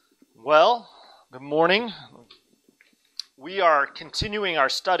Well, good morning. We are continuing our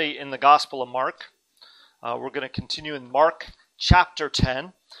study in the Gospel of Mark. We're going to continue in Mark chapter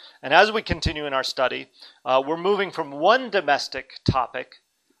 10. And as we continue in our study, we're moving from one domestic topic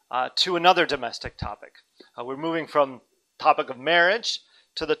to another domestic topic. We're moving from the topic of marriage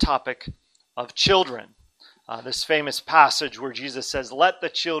to the topic of children. This famous passage where Jesus says, "Let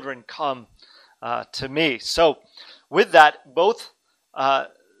the children come to me." So with that, both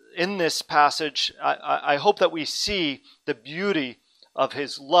in this passage, I hope that we see the beauty of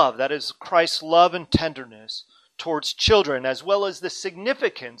his love, that is Christ's love and tenderness towards children, as well as the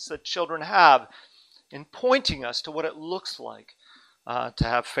significance that children have in pointing us to what it looks like to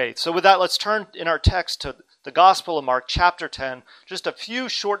have faith. So with that, let's turn in our text to the Gospel of Mark, chapter 10, just a few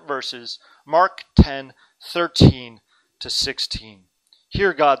short verses, Mark 10, 13 to 16.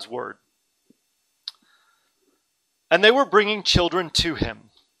 Hear God's word. "And they were bringing children to him,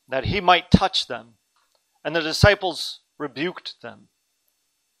 that he might touch them. And the disciples rebuked them.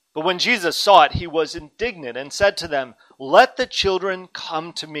 But when Jesus saw it, he was indignant and said to them, 'Let the children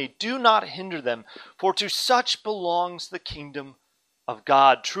come to me. Do not hinder them, for to such belongs the kingdom of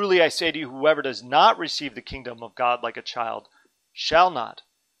God. Truly I say to you, whoever does not receive the kingdom of God like a child shall not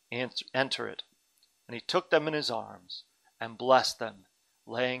enter it.' And he took them in his arms and blessed them,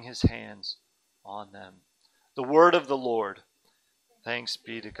 laying his hands on them." The word of the Lord. Thanks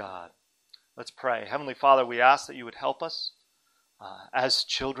be to God. Let's pray. Heavenly Father, we ask that you would help us as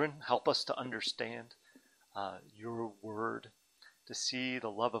children, help us to understand your word, to see the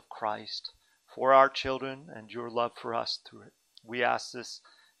love of Christ for our children and your love for us through it. We ask this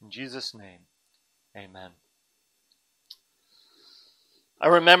in Jesus' name. Amen. I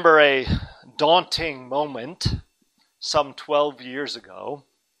remember a daunting moment some 12 years ago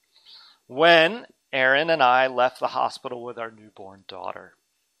when Aaron and I left the hospital with our newborn daughter.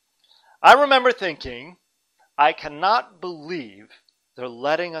 I remember thinking, I cannot believe they're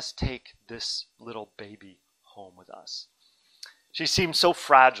letting us take this little baby home with us. She seemed so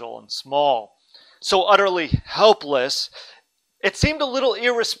fragile and small, so utterly helpless. It seemed a little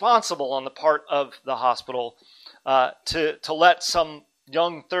irresponsible on the part of the hospital to let some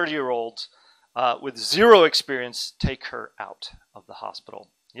young 30-year-olds with zero experience take her out of the hospital.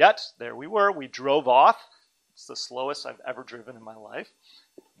 Yet, there we were. We drove off. It's the slowest I've ever driven in my life.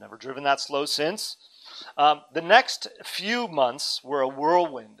 Never driven that slow since. The next few months were a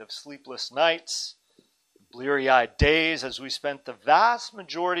whirlwind of sleepless nights, bleary-eyed days, as we spent the vast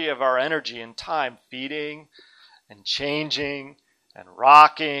majority of our energy and time feeding and changing and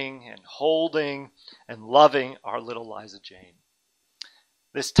rocking and holding and loving our little Liza Jane.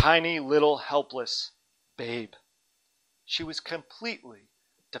 This tiny little helpless babe. She was completely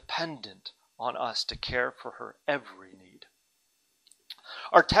dependent on us to care for her every need.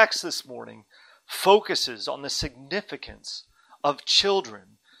 Our text this morning focuses on the significance of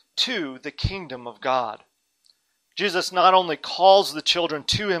children to the kingdom of God. Jesus not only calls the children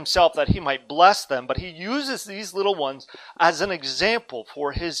to himself that he might bless them, but he uses these little ones as an example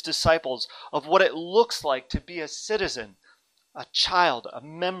for his disciples of what it looks like to be a citizen, a child, a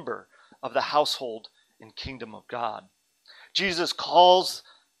member of the household and kingdom of God. Jesus calls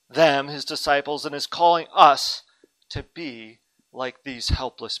them, his disciples, and is calling us to be like these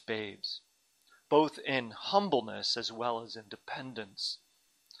helpless babes, both in humbleness as well as in dependence.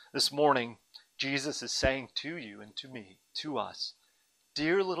 This morning, Jesus is saying to you and to me, to us,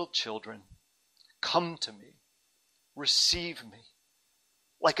 "Dear little children, come to me, receive me,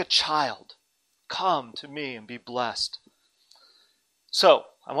 like a child. Come to me and be blessed."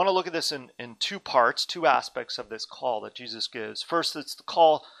 So, I want to look at this in two parts, two aspects of this call that Jesus gives. First, it's the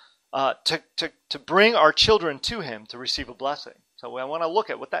call to bring our children to him to receive a blessing. So I want to look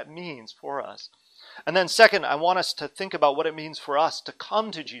at what that means for us. And then second, I want us to think about what it means for us to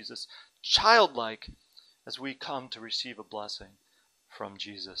come to Jesus, childlike, as we come to receive a blessing from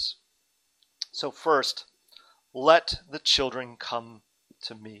Jesus. So first, let the children come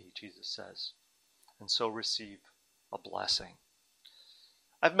to me, Jesus says, and so receive a blessing.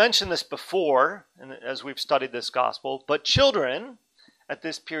 I've mentioned this before as we've studied this gospel, but children at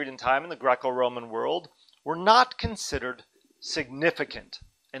this period in time in the Greco-Roman world were not considered significant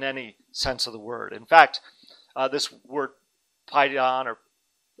in any sense of the word. In fact, this word paidion,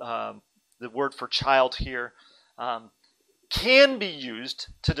 or the word for child here, can be used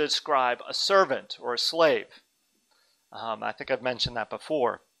to describe a servant or a slave. I think I've mentioned that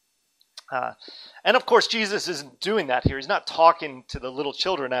before. And of course, Jesus isn't doing that here. He's not talking to the little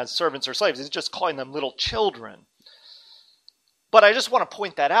children as servants or slaves. He's just calling them little children. But I just want to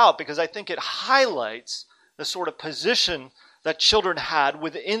point that out because I think it highlights the sort of position that children had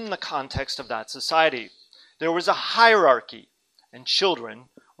within the context of that society. There was a hierarchy, and children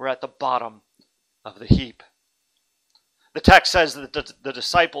were at the bottom of the heap. The text says that the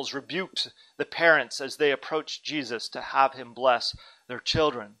disciples rebuked the parents as they approached Jesus to have him bless their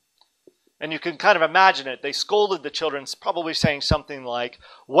children. And you can kind of imagine it. They scolded the children, probably saying something like,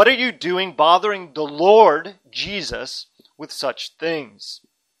 "What are you doing bothering the Lord Jesus with such things?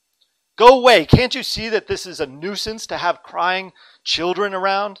 Go away. Can't you see that this is a nuisance to have crying children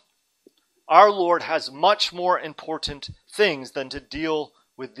around? Our Lord has much more important things than to deal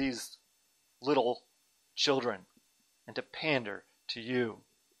with these little children and to pander to you."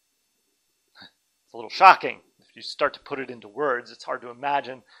 It's a little shocking. If you start to put it into words, it's hard to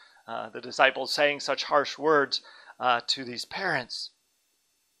imagine the disciples saying such harsh words to these parents.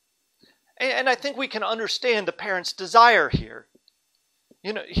 And I think we can understand the parents' desire here.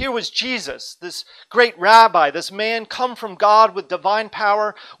 You know, here was Jesus, this great rabbi, this man come from God with divine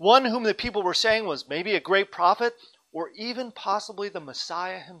power, one whom the people were saying was maybe a great prophet, or even possibly the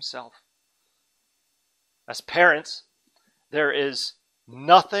Messiah himself. As parents, there is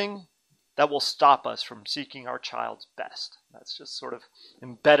nothing that will stop us from seeking our child's best. That's just sort of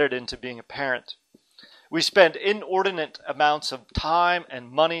embedded into being a parent. We spend inordinate amounts of time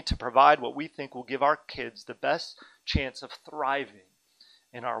and money to provide what we think will give our kids the best chance of thriving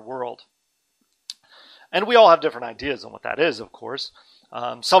in our world. And we all have different ideas on what that is, of course.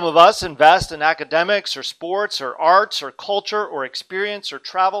 Some of us invest in academics or sports or arts or culture or experience or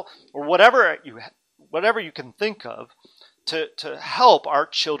travel or whatever you can think of to help our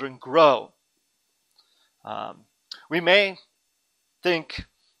children grow. We may think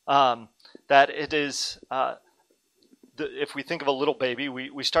that it is, if we think of a little baby,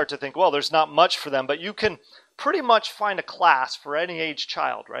 we start to think, well, there's not much for them, but you can pretty much find a class for any age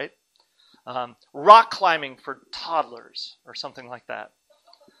child, right? Rock climbing for toddlers or something like that.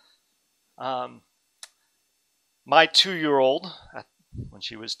 My 2-year-old, when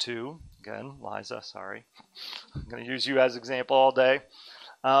she was 2, again, Liza, sorry, I'm going to use you as an example all day,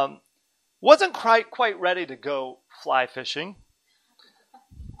 wasn't quite ready to go fly fishing,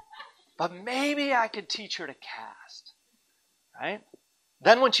 but maybe I could teach her to cast, right?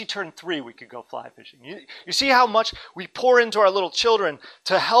 Then when she turned 3, we could go fly fishing. You see how much we pour into our little children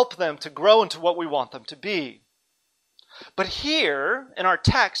to help them to grow into what we want them to be. But here in our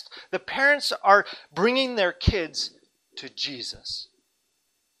text, the parents are bringing their kids to Jesus.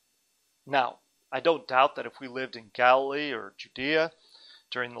 Now, I don't doubt that if we lived in Galilee or Judea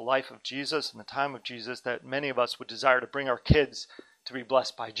during the life of Jesus and the time of Jesus, that many of us would desire to bring our kids to be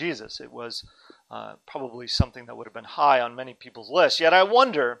blessed by Jesus. It was probably something that would have been high on many people's lists. Yet I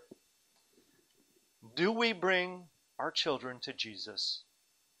wonder, do we bring our children to Jesus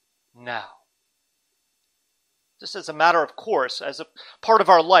now? Just as a matter of course, as a part of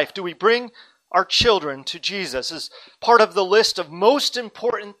our life, do we bring our children to Jesus as part of the list of most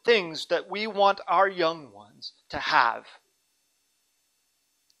important things that we want our young ones to have?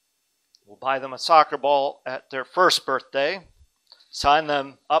 We'll buy them a soccer ball at their first birthday, sign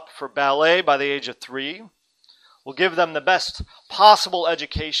them up for ballet by the age of 3. We'll give them the best possible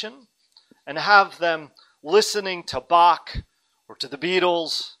education and have them listening to Bach or to the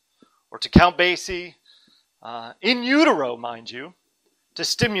Beatles or to Count Basie, in utero, mind you, to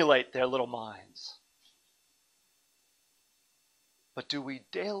stimulate their little minds. But do we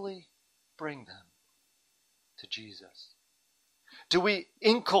daily bring them to Jesus? Do we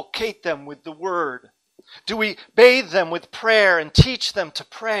inculcate them with the Word? Do we bathe them with prayer and teach them to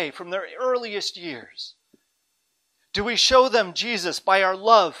pray from their earliest years? Do we show them Jesus by our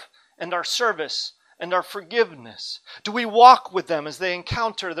love and our service and our forgiveness? Do we walk with them as they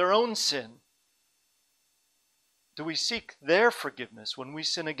encounter their own sin? Do we seek their forgiveness when we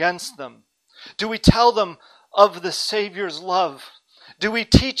sin against them? Do we tell them of the Savior's love? Do we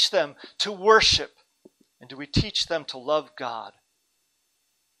teach them to worship? And do we teach them to love God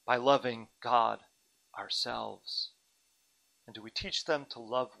by loving God ourselves? And do we teach them to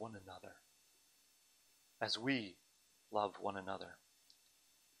love one another as we love one another?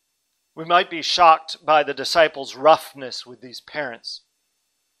 We might be shocked by the disciples' roughness with these parents.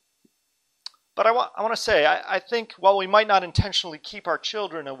 But I want to say, I think while we might not intentionally keep our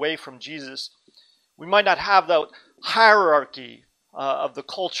children away from Jesus, we might not have that hierarchy of the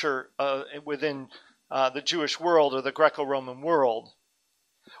culture within the Jewish world or the Greco-Roman world.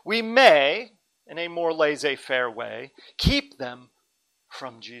 We may, in a more laissez-faire way, keep them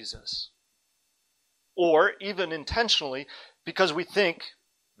from Jesus. Or even intentionally, because we think,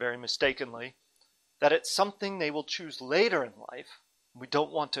 very mistakenly, that it's something they will choose later in life. We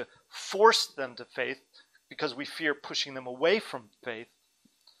don't want to force them to faith because we fear pushing them away from faith,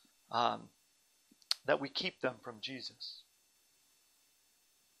 that we keep them from Jesus.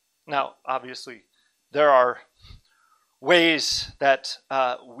 Now, obviously, there are ways that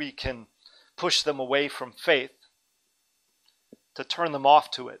we can push them away from faith, to turn them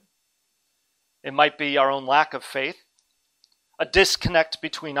off to it. It might be our own lack of faith, a disconnect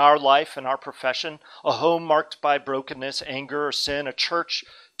between our life and our profession, a home marked by brokenness, anger, or sin, a church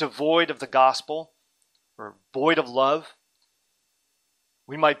devoid of the gospel or void of love.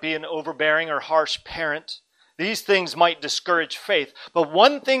 We might be an overbearing or harsh parent. These things might discourage faith. But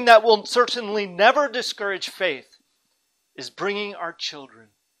one thing that will certainly never discourage faith is bringing our children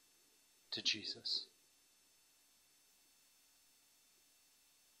to Jesus.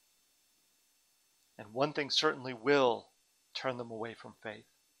 And one thing certainly will turn them away from faith,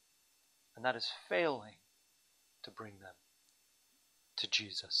 and that is failing to bring them to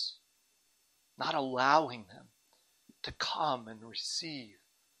Jesus, not allowing them to come and receive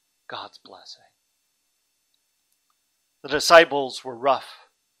God's blessing. The disciples were rough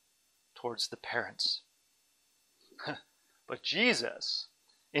towards the parents, but Jesus,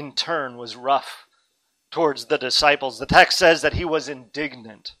 in turn, was rough towards the disciples. The text says that he was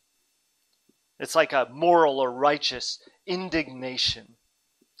indignant. It's like a moral or righteous indignation.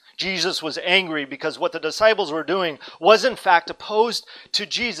 Jesus was angry because what the disciples were doing was in fact opposed to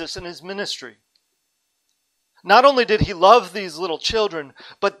Jesus and his ministry. Not only did he love these little children,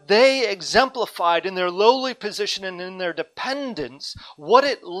 but they exemplified in their lowly position and in their dependence what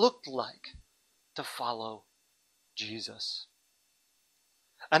it looked like to follow Jesus.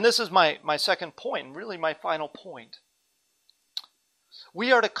 And this is my second point, and really my final point.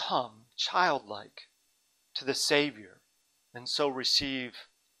 We are to come childlike to the Savior and so receive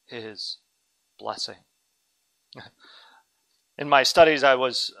his blessing. In my studies, I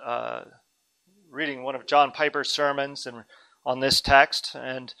was reading one of John Piper's sermons on this text,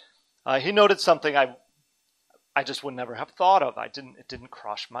 and he noted something I just would never have thought of. It didn't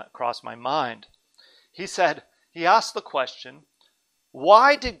cross my mind. He asked the question,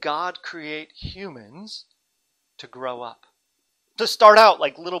 why did God create humans to grow up? To start out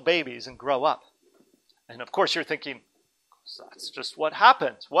like little babies and grow up. And of course you're thinking, that's just what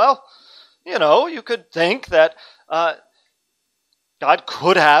happens. Well, you could think that God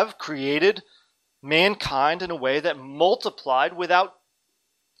could have created mankind in a way that multiplied without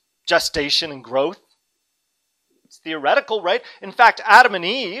gestation and growth. It's theoretical, right? In fact, Adam and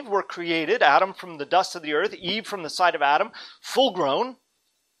Eve were created, Adam from the dust of the earth, Eve from the side of Adam, full grown.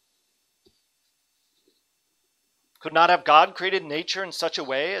 Could not have God created nature in such a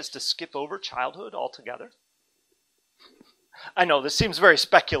way as to skip over childhood altogether? I know this seems very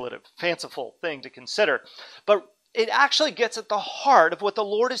speculative, fanciful thing to consider, but it actually gets at the heart of what the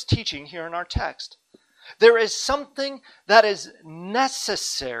Lord is teaching here in our text. There is something that is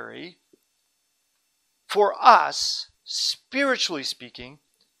necessary for us, spiritually speaking,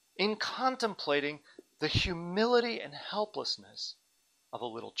 in contemplating the humility and helplessness of a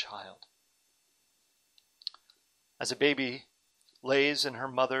little child. As a baby lays in her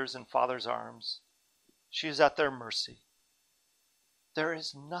mother's and father's arms, she is at their mercy. There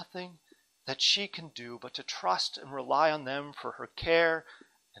is nothing that she can do but to trust and rely on them for her care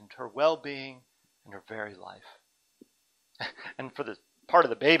and her well-being and her very life. And for the part of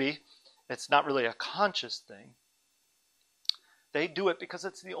the baby, it's not really a conscious thing. They do it because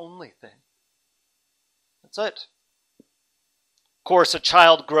it's the only thing. That's it. Of course, a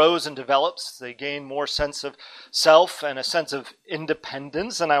child grows and develops. They gain more sense of self and a sense of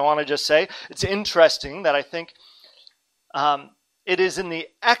independence. And I want to just say, it's interesting that I think it is in the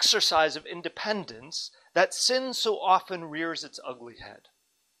exercise of independence that sin so often rears its ugly head.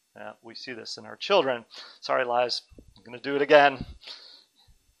 We see this in our children. Sorry, Liz, I'm going to do it again.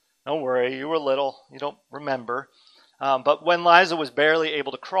 Don't worry, you were little. You don't remember. But when Liza was barely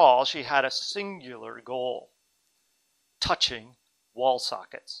able to crawl, she had a singular goal: touching wall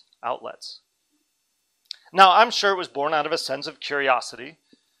sockets, outlets. Now, I'm sure it was born out of a sense of curiosity,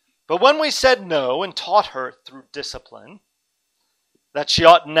 but when we said no and taught her through discipline that she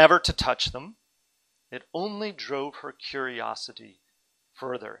ought never to touch them, it only drove her curiosity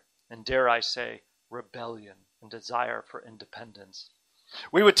further, and dare I say, rebellion and desire for independence.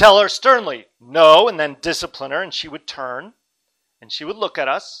 We would tell her sternly, no, and then discipline her, and she would turn, and she would look at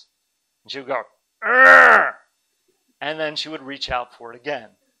us, and she would go, "Arr!" And then she would reach out for it again.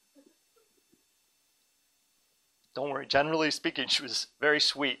 Don't worry, generally speaking, she was very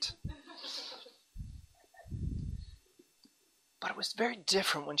sweet. But it was very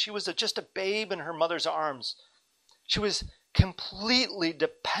different when she was just a babe in her mother's arms. She was completely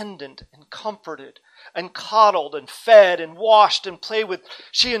dependent and comforted and coddled and fed and washed and played with.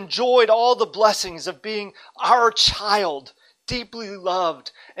 She enjoyed all the blessings of being our child, deeply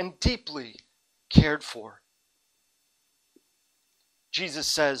loved and deeply cared for. Jesus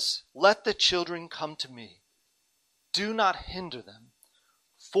says, "Let the children come to me. Do not hinder them,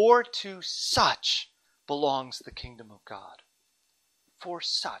 for to such belongs the kingdom of God." For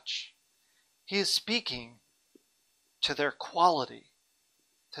such. He is speaking to their quality,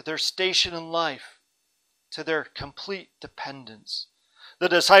 to their station in life, to their complete dependence. The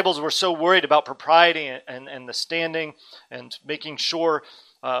disciples were so worried about propriety and the standing and making sure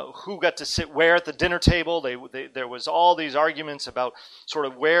who got to sit where at the dinner table. There was all these arguments about sort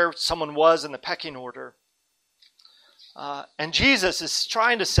of where someone was in the pecking order. And Jesus is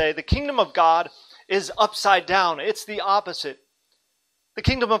trying to say the kingdom of God is upside down. It's the opposite. The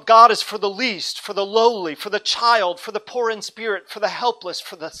kingdom of God is for the least, for the lowly, for the child, for the poor in spirit, for the helpless,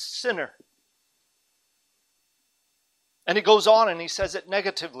 for the sinner. And he goes on and he says it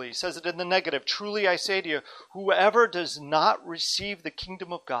negatively. He says it in the negative. "Truly I say to you, whoever does not receive the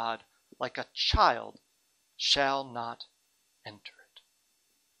kingdom of God like a child shall not enter it."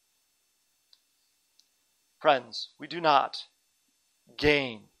 Friends, we do not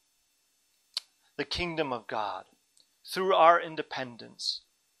gain the kingdom of God through our independence,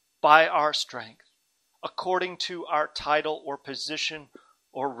 by our strength, according to our title or position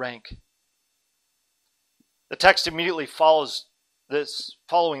or rank. The text immediately following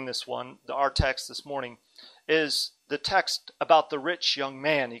this one, our text this morning, is the text about the rich young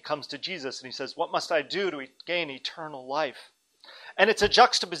man. He comes to Jesus and he says, "What must I do to gain eternal life?" And it's a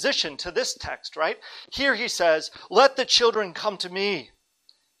juxtaposition to this text, right? Here he says, "Let the children come to me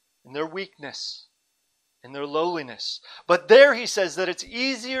in their weakness, in their lowliness." But there he says that it's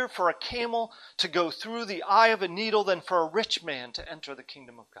easier for a camel to go through the eye of a needle than for a rich man to enter the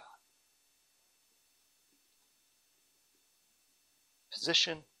kingdom of God.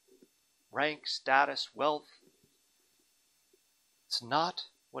 Position, rank, status, wealth. It's not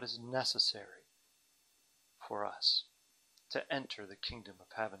what is necessary for us to enter the kingdom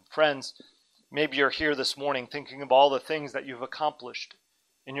of heaven. Friends, maybe you're here this morning thinking of all the things that you've accomplished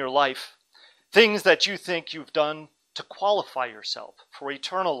in your life, things that you think you've done to qualify yourself for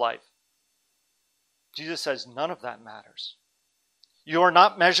eternal life. Jesus says none of that matters. You are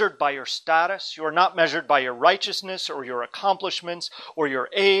not measured by your status. You are not measured by your righteousness or your accomplishments or your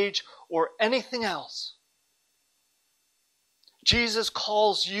age or anything else. Jesus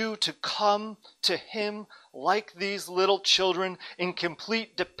calls you to come to him like these little children in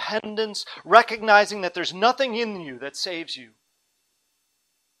complete dependence, recognizing that there's nothing in you that saves you.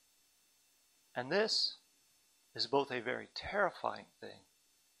 And this is both a very terrifying thing,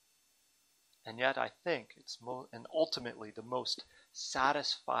 and yet I think it's and ultimately the most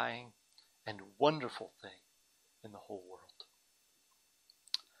satisfying and wonderful thing in the whole world.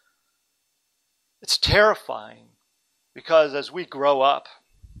 It's terrifying because as we grow up,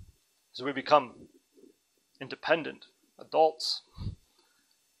 as we become independent adults,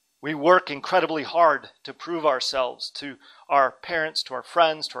 we work incredibly hard to prove ourselves to our parents, to our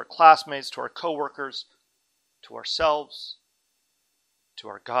friends, to our classmates, to our coworkers, to ourselves, to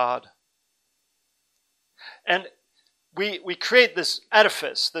our God. And we create this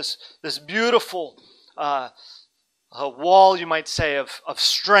edifice, this beautiful wall, you might say, of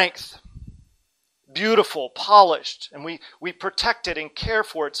strength, beautiful, polished, and we protect it and care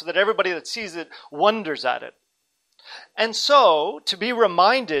for it so that everybody that sees it wonders at it. And so, to be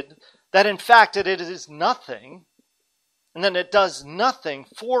reminded that in fact it is nothing, and that it does nothing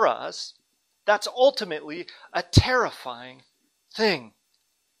for us, that's ultimately a terrifying thing.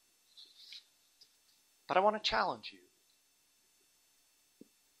 But I want to challenge you.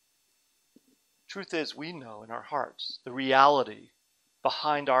 Truth is, we know in our hearts the reality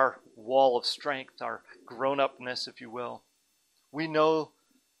behind our wall of strength, our grown-upness, if you will. We know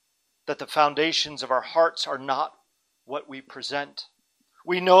that the foundations of our hearts are not what we present.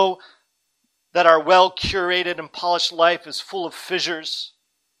 We know that our well-curated and polished life is full of fissures,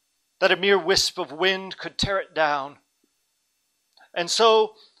 that a mere wisp of wind could tear it down. And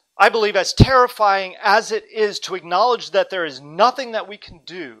so, I believe as terrifying as it is to acknowledge that there is nothing that we can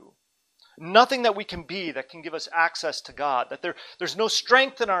do, nothing that we can be that can give us access to God, that there's no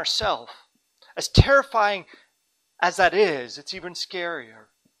strength in ourselves, as terrifying as that is, it's even scarier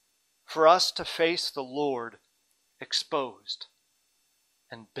for us to face the Lord exposed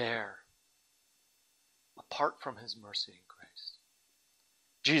and bare, apart from his mercy and grace.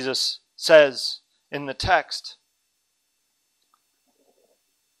 Jesus says in the text,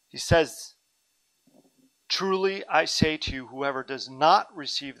 he says, "Truly I say to you, whoever does not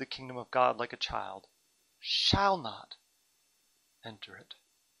receive the kingdom of God like a child shall not enter it.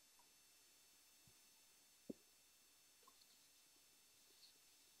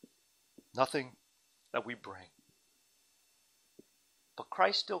 Nothing that we bring. But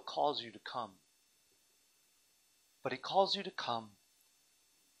Christ still calls you to come. But he calls you to come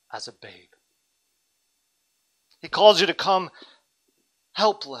as a babe. He calls you to come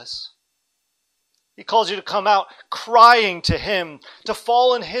helpless. He calls you to come out crying to him, to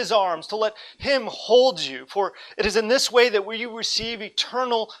fall in his arms, to let him hold you. For it is in this way that we receive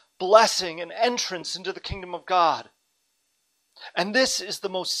eternal blessing and entrance into the kingdom of God. And this is the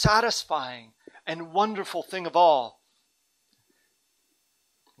most satisfying and wonderful thing of all.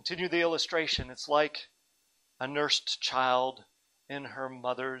 Continue the illustration. It's like a nursed child in her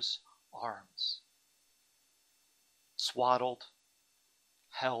mother's arms. Swaddled,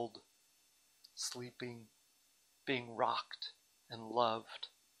 held, sleeping, being rocked and loved.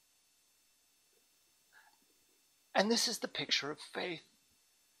 And this is the picture of faith.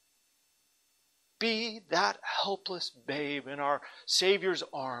 Be that helpless babe in our Savior's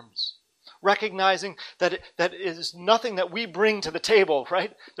arms, recognizing that it is nothing that we bring to the table,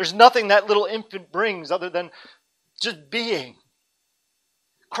 right? There's nothing that little infant brings other than just being.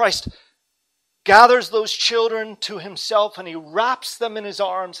 Christ gathers those children to himself and he wraps them in his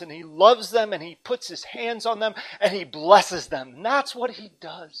arms and he loves them and he puts his hands on them and he blesses them. And that's what he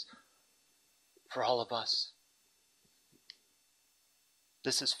does for all of us.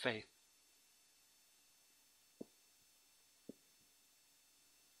 This is faith.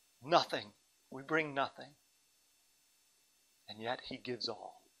 Nothing. We bring nothing. And yet he gives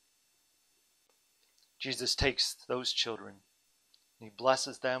all. Jesus takes those children and he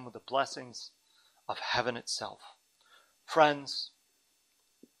blesses them with the blessings of heaven itself. Friends,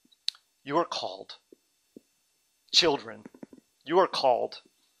 you are called. Children, you are called.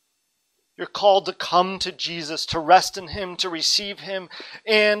 You're called to come to Jesus, to rest in him, to receive him,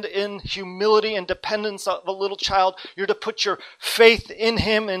 and in humility and dependence of a little child, you're to put your faith in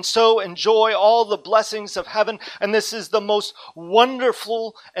him and so enjoy all the blessings of heaven. And this is the most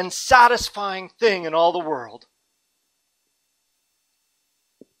wonderful and satisfying thing in all the world.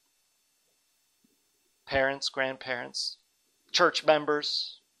 Parents, grandparents, church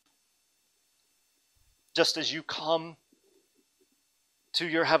members, just as you come to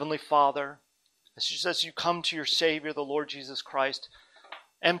your Heavenly Father, as you come to your Savior, the Lord Jesus Christ,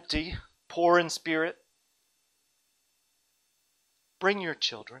 empty, poor in spirit, bring your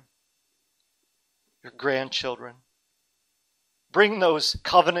children, your grandchildren. Bring those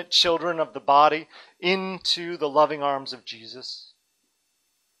covenant children of the body into the loving arms of Jesus.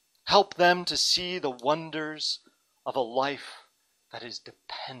 Help them to see the wonders of a life that is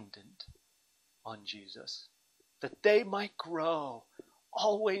dependent on Jesus, that they might grow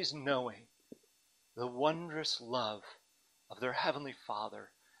always knowing the wondrous love of their Heavenly Father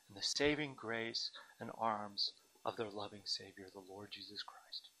and the saving grace and arms of their loving Savior, the Lord Jesus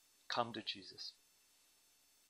Christ. Come to Jesus.